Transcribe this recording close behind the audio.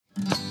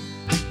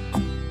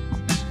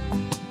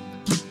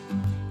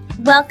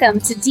Welcome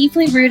to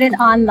Deeply Rooted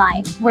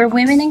Online, where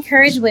women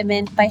encourage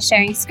women by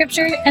sharing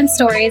scripture and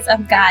stories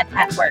of God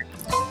at work.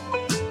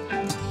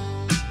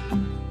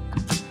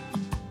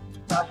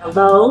 Well,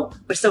 hello.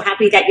 We're so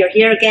happy that you're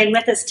here again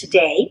with us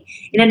today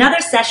in another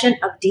session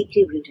of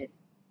Deeply Rooted.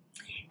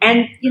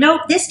 And,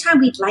 this time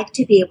we'd like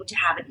to be able to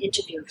have an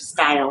interview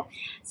style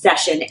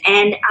session.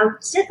 And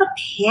instead of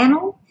a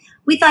panel,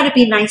 we thought it'd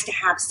be nice to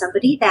have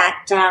somebody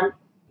that,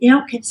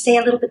 can say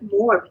a little bit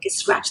more. We could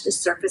scratch the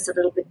surface a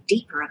little bit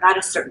deeper about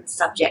a certain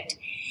subject.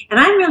 And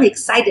I'm really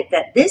excited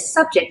that this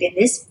subject in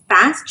this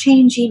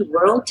fast-changing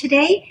world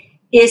today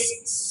is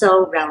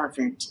so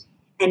relevant.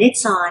 And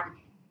it's on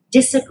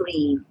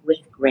disagreeing with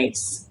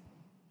grace.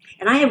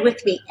 And I have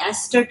with me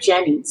Esther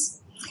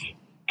Jennings.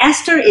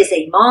 Esther is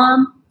a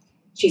mom.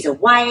 She's a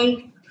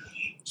wife.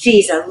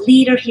 She's a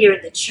leader here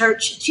in the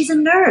church. She's a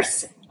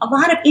nurse. A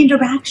lot of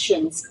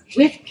interactions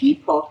with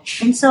people.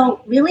 And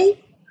so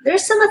really,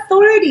 there's some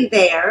authority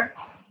there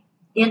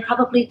in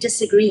probably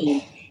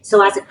disagreeing.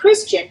 So as a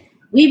Christian,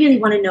 we really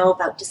want to know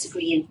about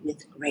disagreeing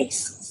with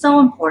grace. So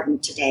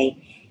important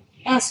today.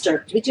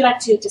 Esther, would you like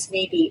to just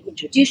maybe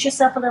introduce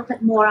yourself a little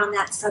bit more on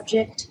that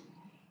subject?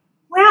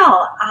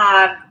 Well,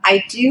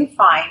 I do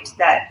find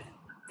that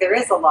there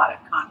is a lot of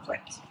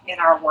conflict in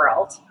our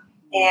world,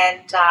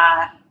 and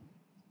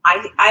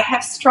I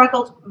have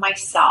struggled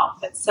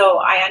myself, and so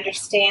I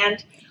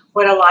understand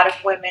what a lot of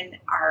women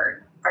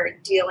are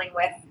dealing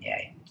with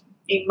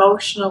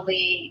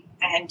emotionally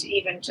and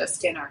even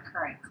just in our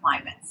current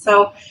climate.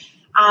 So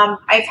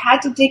I've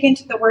had to dig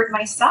into the Word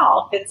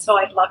myself, and so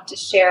I'd love to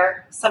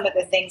share some of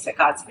the things that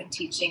God's been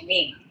teaching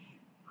me.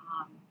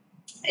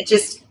 And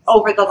just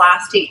over the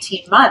last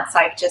 18 months,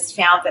 I've just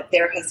found that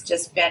there has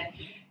just been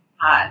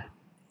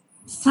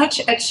such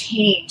a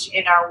change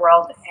in our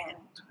world, and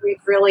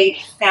we've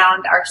really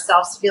found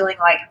ourselves feeling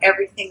like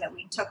everything that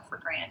we took for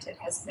granted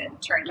has been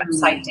turned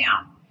upside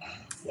down.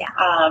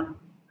 Yeah.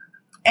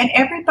 And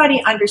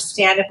everybody,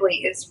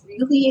 understandably, is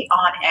really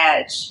on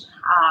edge.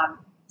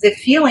 The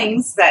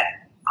feelings that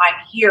I'm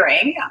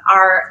hearing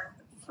are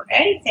for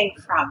anything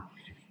from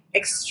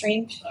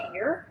extreme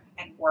fear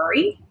and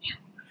worry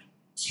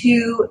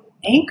to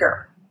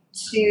anger,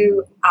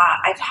 to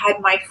I've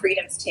had my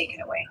freedoms taken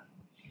away.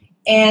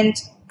 And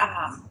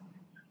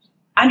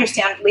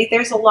understandably,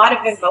 there's a lot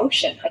of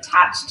emotion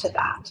attached to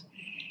that.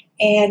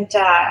 And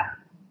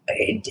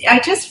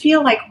I just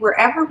feel like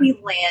wherever we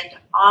land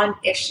on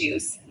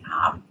issues,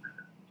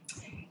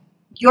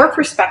 your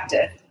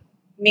perspective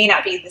may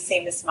not be the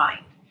same as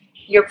mine.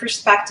 Your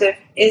perspective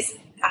is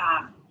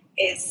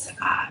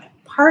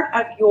part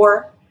of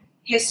your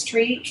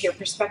history. Your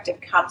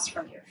perspective comes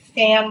from your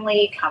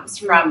family, comes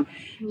from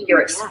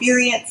your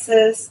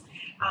experiences,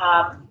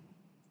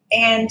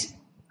 and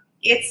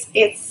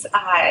it's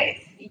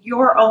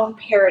your own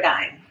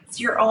paradigm. It's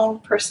your own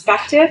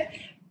perspective,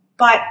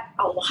 but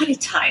a lot of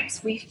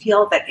times we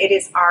feel that it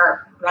is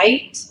our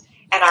right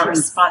and our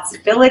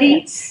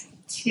responsibility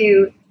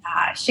to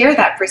share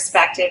that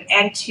perspective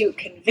and to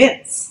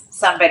convince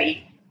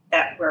somebody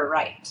that we're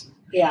right.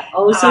 Yeah,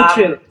 so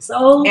true.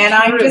 So and true.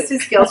 I'm just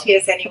as guilty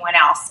as anyone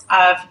else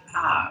of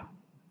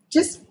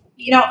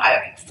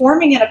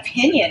forming an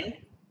opinion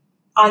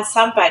on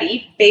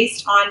somebody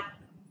based on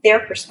their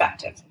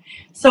perspective.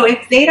 So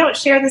if they don't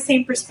share the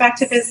same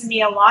perspective as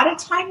me, a lot of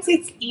times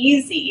it's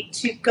easy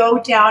to go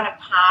down a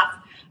path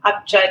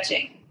of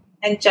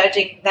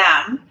judging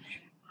them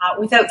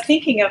without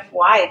thinking of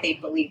why they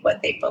believe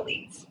what they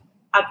believe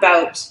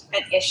about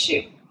an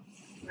issue.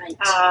 Right.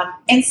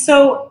 And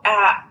so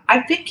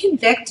I've been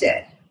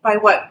convicted by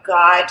what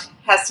God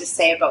has to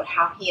say about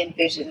how he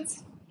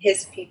envisions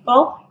his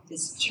people,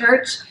 his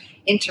church,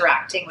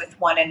 interacting with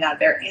one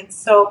another. And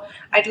so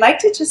I'd like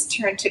to just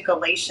turn to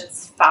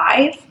Galatians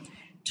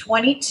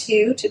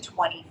 5:22 to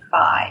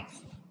 25.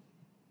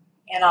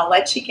 And I'll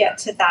let you get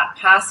to that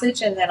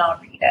passage and then I'll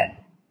read it.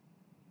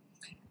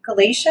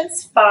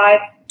 Galatians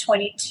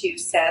 5:22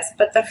 says,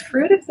 "But the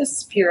fruit of the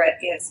Spirit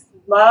is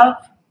love,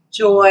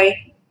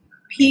 joy,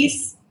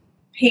 peace,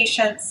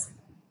 patience,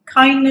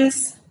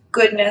 kindness,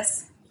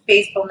 goodness,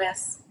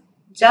 faithfulness,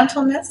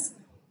 gentleness,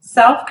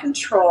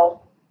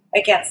 self-control.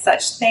 Against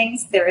such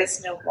things there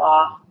is no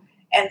law.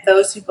 And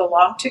those who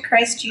belong to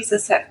Christ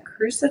Jesus have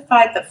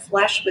crucified the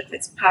flesh with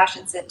its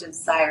passions and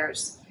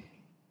desires.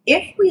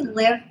 If we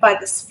live by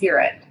the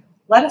Spirit,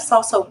 let us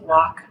also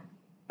walk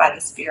by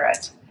the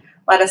Spirit.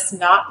 Let us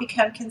not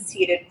become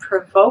conceited,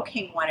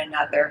 provoking one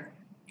another,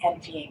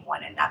 envying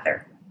one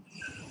another."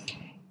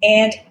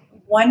 And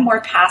one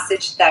more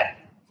passage that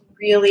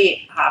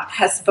really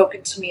has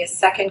spoken to me is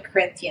 2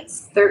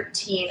 Corinthians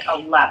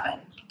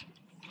 13:11.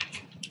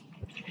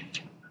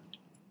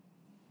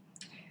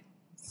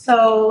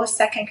 So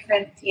 2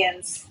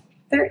 Corinthians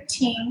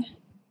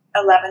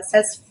 13:11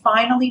 says,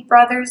 "Finally,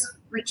 brothers,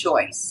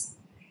 rejoice.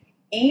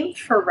 Aim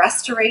for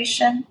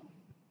restoration,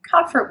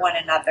 comfort one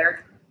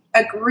another,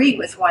 agree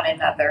with one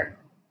another,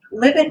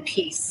 live in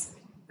peace,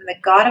 and the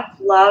God of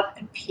love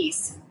and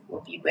peace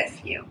will be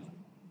with you."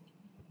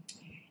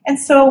 And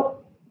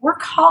so we're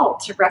called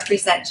to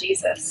represent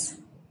Jesus.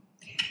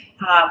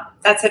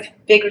 That's a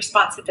big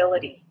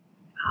responsibility.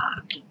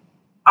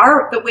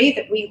 The way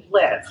that we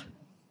live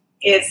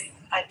is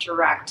a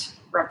direct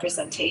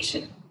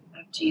representation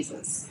of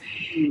Jesus.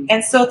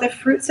 And so the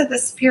fruits of the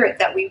Spirit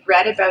that we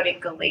read about in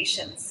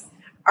Galatians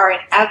are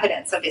an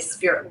evidence of His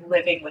Spirit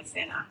living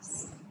within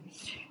us.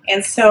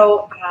 And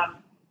so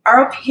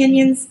our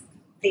opinions,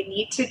 they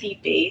need to be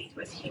bathed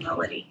with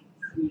humility.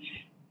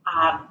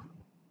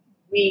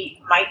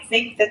 We might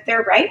think that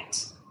they're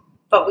right,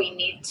 but we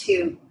need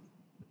to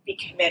be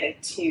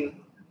committed to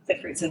the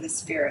fruits of the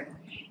Spirit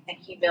and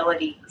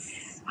humility.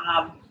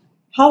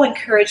 Paul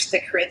encouraged the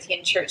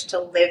Corinthian church to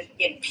live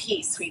in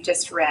peace, we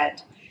just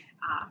read,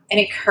 and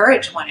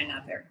encourage one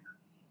another.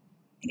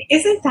 And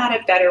isn't that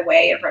a better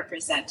way of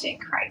representing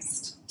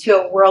Christ to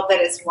a world that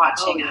is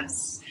watching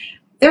us?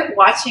 They're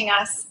watching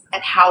us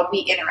and how we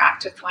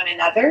interact with one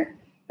another.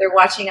 They're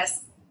watching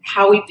us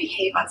how we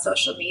behave on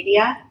social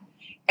media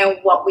and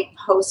what we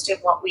post and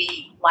what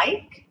we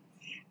like.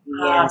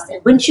 Yes.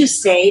 And wouldn't you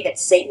say that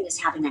Satan is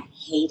having a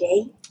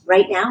heyday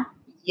right now?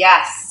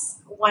 Yes,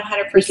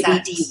 100%. We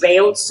can be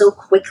derailed so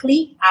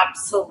quickly.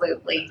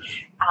 Absolutely.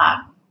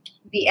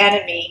 The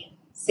enemy,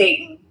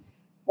 Satan,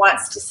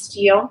 wants to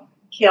steal,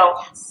 kill,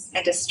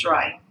 and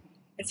destroy.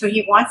 And so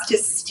he wants to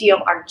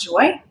steal our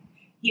joy.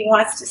 He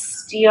wants to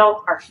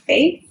steal our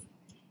faith.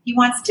 He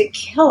wants to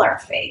kill our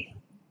faith.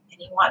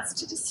 And he wants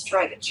to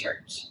destroy the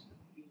church.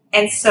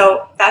 And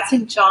so that's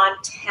in John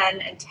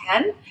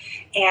 10:10.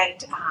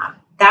 And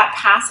that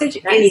passage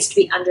needs to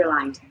be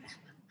underlined.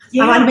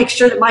 Yeah. I want to make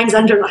sure that mine's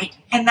underlined.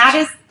 And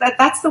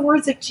that's the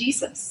words of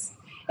Jesus.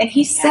 And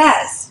he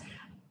says,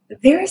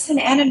 there is an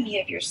enemy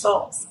of your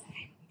souls.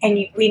 And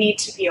we need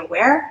to be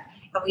aware,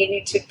 and we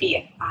need to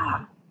be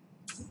on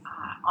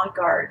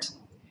guard.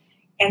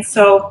 And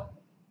so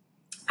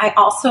I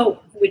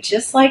also would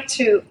just like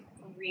to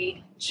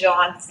read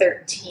John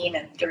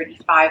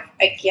 13:35.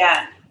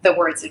 Again, the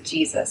words of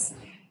Jesus.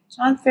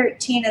 John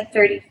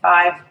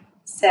 13:35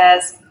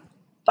 says,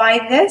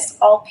 by this,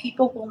 all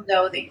people will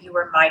know that you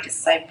are my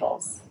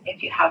disciples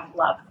if you have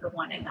love for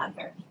one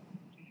another.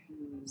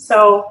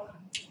 So,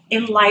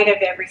 in light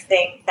of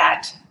everything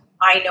that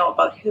I know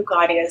about who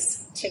God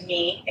is to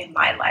me in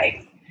my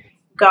life,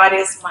 God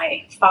is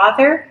my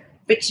Father,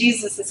 but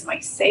Jesus is my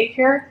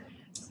Savior.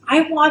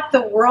 I want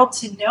the world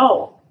to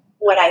know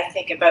what I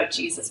think about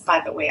Jesus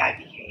by the way I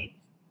behave.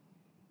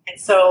 And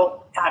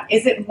so,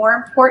 is it more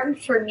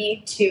important for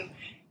me to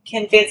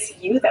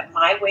convince you that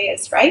my way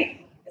is right?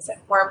 Is it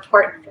more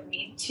important for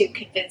me to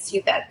convince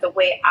you that the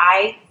way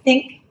I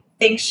think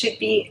things should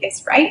be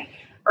is right?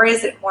 Or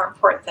is it more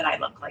important that I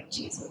look like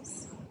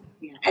Jesus?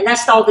 Yeah. And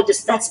that's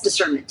that's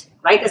discernment,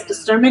 right? That's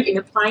discernment in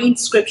applying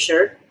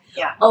Scripture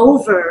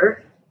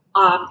over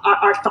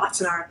our thoughts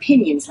and our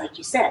opinions, like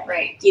you said.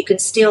 Right. You can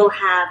still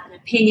have an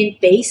opinion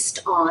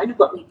based on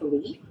what we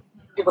believe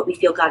and what we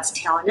feel God's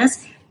telling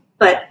us,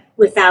 but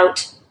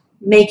without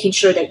making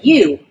sure that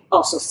you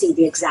also see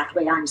the exact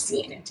way I'm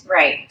seeing it.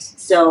 Right.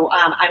 So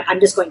I'm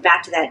just going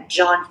back to that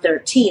John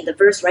 13, the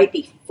verse right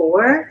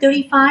before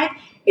 35.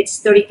 It's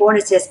 34, and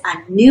it says,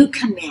 a new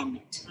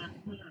commandment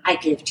I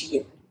give to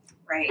you.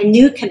 Right. A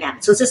new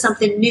commandment. So this is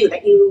something new,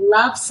 that you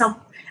love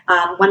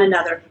one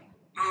another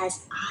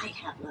as I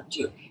have loved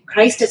you.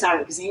 Christ is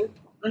our example.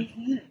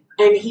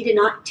 And he did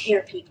not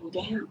tear people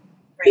down.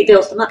 Right. He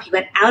built them up. He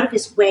went out of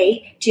his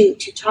way to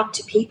talk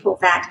to people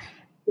that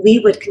we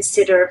would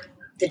consider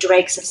the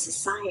dregs of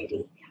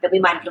society, that we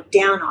might have looked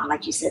down on,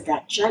 like you said,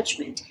 that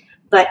judgment.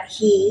 But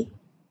he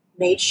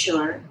made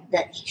sure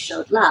that he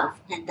showed love.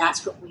 And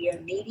that's what we are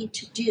needing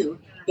to do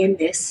in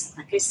this,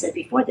 like I said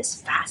before,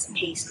 this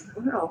fast-paced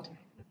world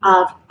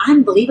of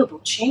unbelievable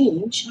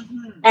change.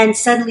 And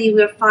suddenly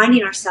we're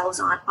finding ourselves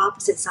on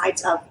opposite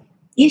sides of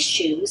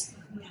issues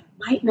that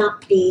might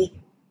not be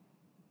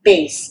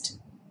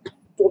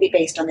fully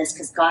based on this,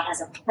 because God has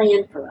a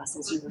plan for us,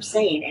 as you were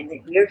saying, and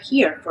that we're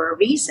here for a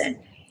reason.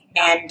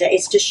 And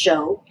it's to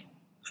show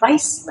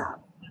Christ's love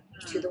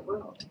to the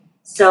world.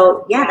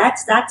 So,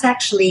 that's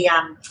actually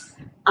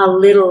a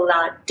little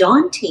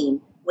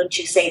daunting, wouldn't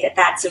you say, that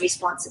that's a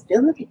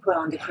responsibility put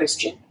on the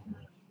Christian?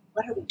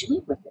 What are we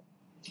doing with it?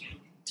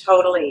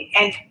 Totally.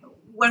 And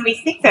when we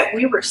think that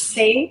we were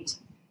saved,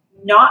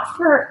 not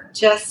for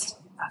just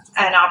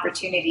an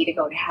opportunity to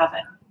go to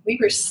heaven, we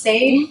were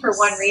saved for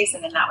one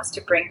reason, and that was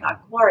to bring God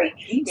glory.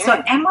 Amen.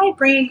 So am I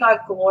bringing God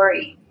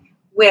glory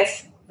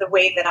with the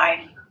way that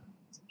I'm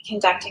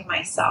conducting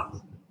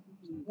myself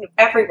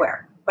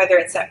everywhere, whether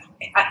it's at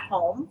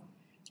home,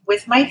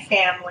 with my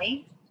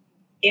family,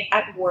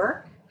 at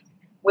work,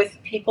 with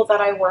people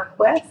that I work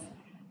with,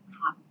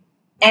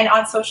 and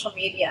on social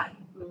media?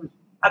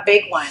 A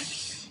big one.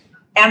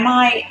 Am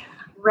I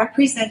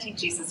representing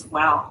Jesus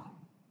well?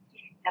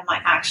 Am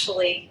I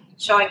actually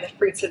showing the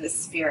fruits of the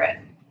Spirit?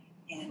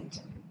 And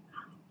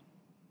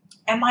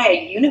am I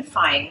a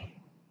unifying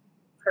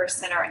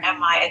person, or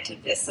am I a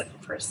divisive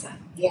person?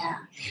 Yeah.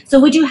 So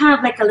would you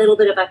have like a little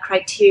bit of a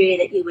criteria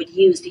that you would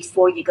use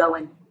before you go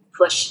and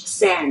push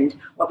send,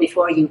 or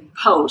before you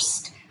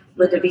post,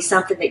 Would there be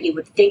something that you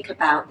would think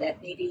about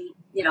that maybe,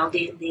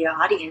 the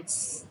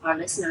audience, our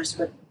listeners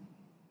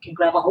can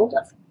grab a hold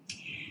of?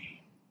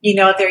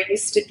 There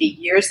used to be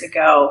years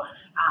ago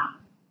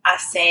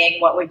us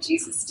saying, what would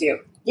Jesus do?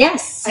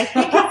 Yes. I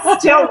think it's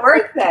still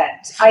worth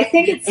it. I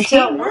think it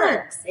still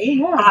works.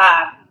 Amen.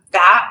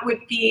 That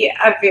would be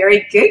a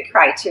very good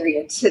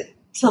criteria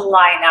to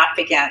line up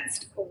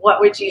against.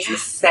 What would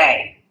Jesus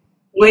say?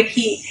 Would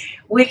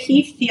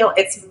he feel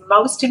it's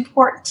most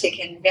important to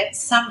convince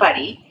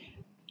somebody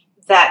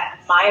that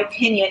my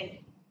opinion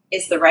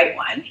is the right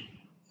one?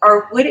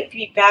 Or would it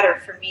be better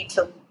for me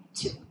to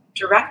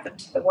direct them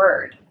to the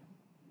Word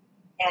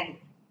and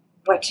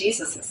what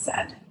Jesus has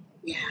said?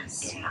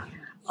 Yes. Yeah.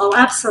 Oh,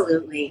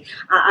 absolutely.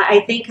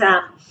 I think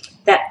that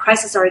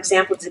Christ is our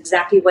example is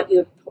exactly what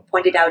you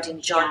pointed out in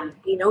John.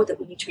 We know that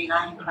we need to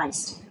rely on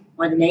Christ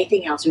more than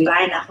anything else.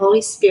 Rely on the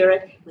Holy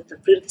Spirit with the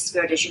fruit of the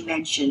Spirit, as you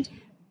mentioned.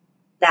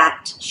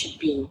 That should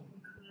be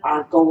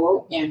our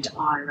goal and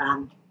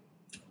our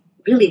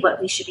really what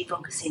we should be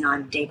focusing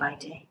on day by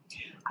day.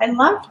 I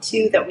love,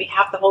 too, that we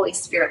have the Holy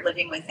Spirit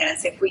living within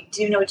us. If we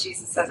do know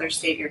Jesus as our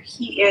Savior,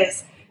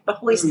 the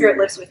Holy Spirit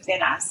lives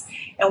within us.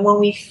 And when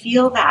we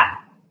feel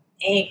that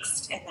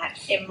angst and that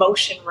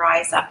emotion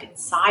rise up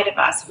inside of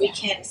us, we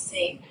can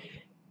say,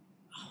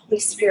 Holy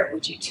Spirit,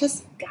 would you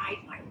just guide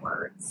my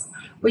words?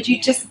 Would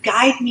you just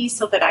guide me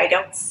so that I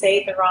don't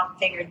say the wrong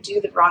thing or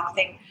do the wrong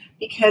thing?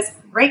 Because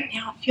right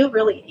now I feel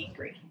really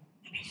angry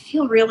and I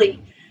feel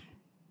really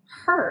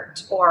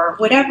hurt, or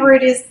whatever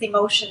it is, the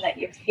emotion that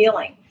you're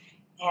feeling.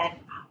 And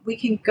we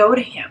can go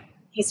to Him.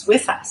 He's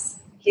with us.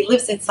 He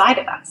lives inside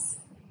of us.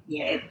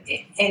 Yeah.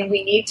 And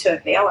we need to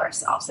avail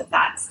ourselves of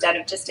that instead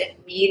of just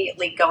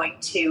immediately going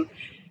to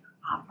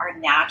our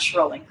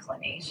natural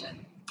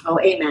inclination. Oh,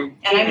 amen.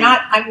 And amen.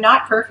 I'm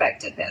not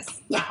perfect at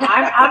this.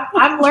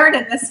 I'm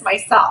learning this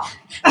myself.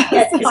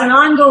 Yes, it's an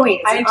ongoing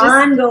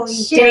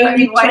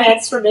daily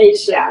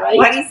transformation, right?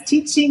 What He's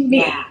teaching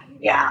me.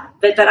 Yeah.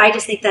 But I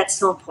just think that's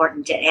so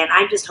important, and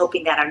I'm just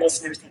hoping that our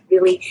listeners have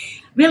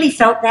really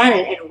felt that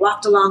and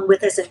walked along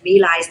with us and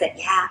realized that,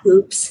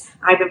 oops,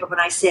 I remember when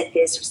I said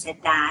this or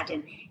said that,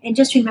 and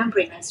just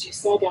remembering, as you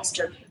said,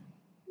 Esther,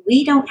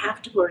 we don't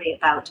have to worry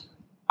about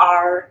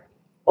our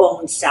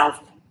own self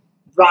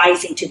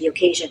rising to the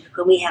occasion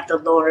when we have the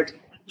Lord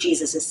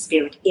Jesus'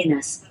 Spirit in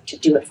us to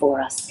do it for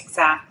us.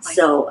 Exactly.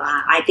 So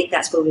I think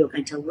that's where we're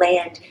going to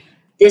land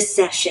this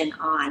session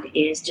on,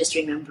 is just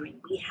remembering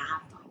we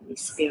have the Holy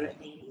Spirit,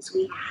 ladies.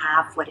 We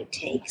have what it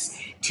takes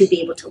to be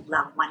able to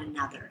love one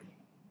another.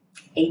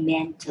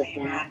 Amen to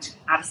that.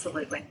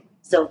 Absolutely.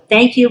 So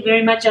thank you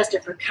very much, Esther,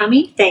 for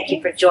coming. Thank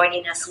you for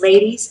joining us,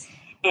 ladies.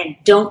 And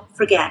don't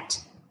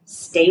forget,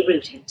 stay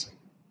rooted.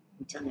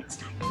 Until next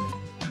time.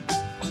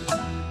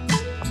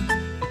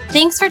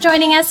 Thanks for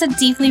joining us at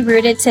Deeply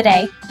Rooted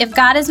today. If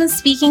God has been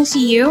speaking to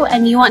you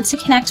and you want to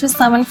connect with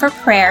someone for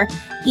prayer,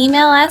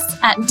 email us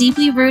at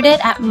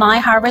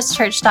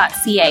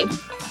deeplyrooted@myharvestchurch.ca.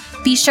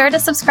 Be sure to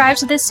subscribe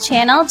to this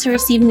channel to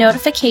receive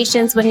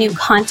notifications when new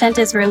content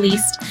is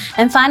released.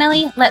 And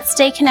finally, let's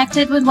stay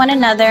connected with one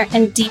another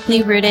and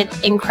deeply rooted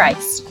in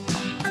Christ.